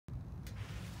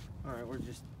Alright, we're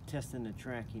just testing the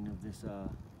tracking of this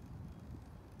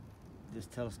this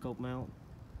telescope mount.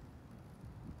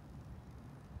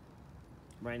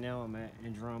 Right now I'm at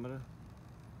Andromeda,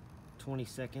 20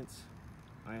 seconds,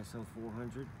 ISO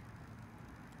 400.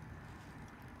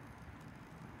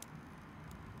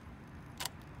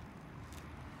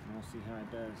 And we'll see how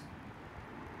it does.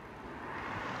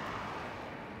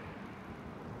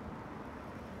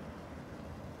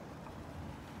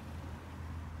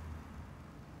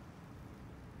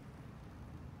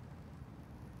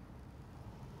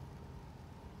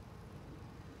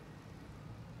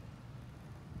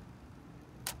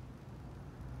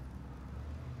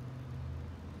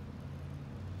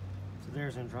 So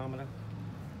there's Andromeda.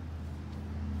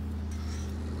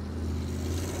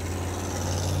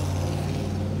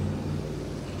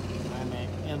 I'm at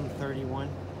M31.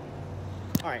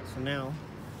 Alright, so now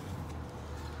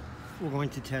we're going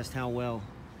to test how well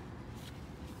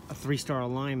a 3-star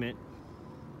alignment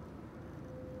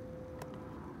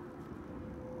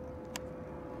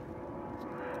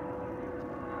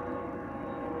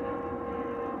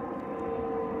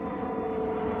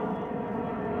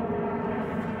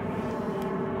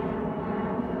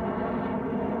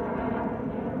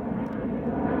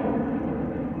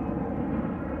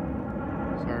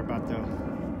about the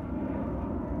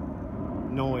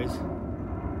noise.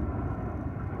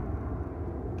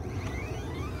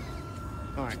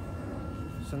 Alright,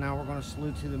 so now we're going to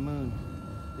salute to the moon.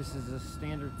 This is a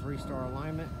standard 3-star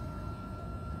alignment.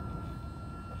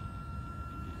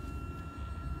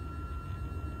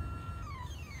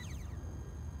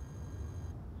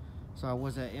 So I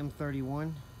was at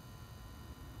M31.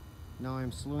 Now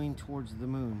I'm slewing towards the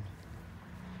moon.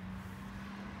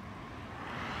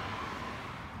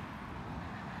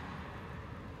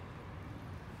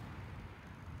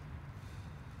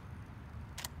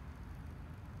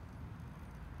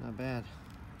 Not bad.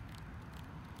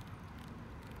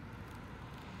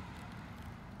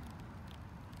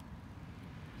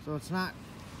 So it's not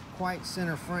quite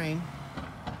center frame,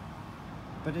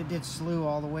 but it did slew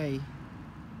all the way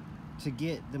to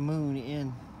get the moon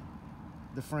in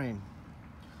the frame.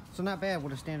 So not bad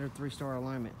with a standard 3-star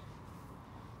alignment.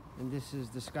 And this is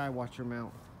the Skywatcher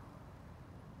mount.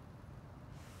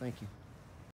 Thank you.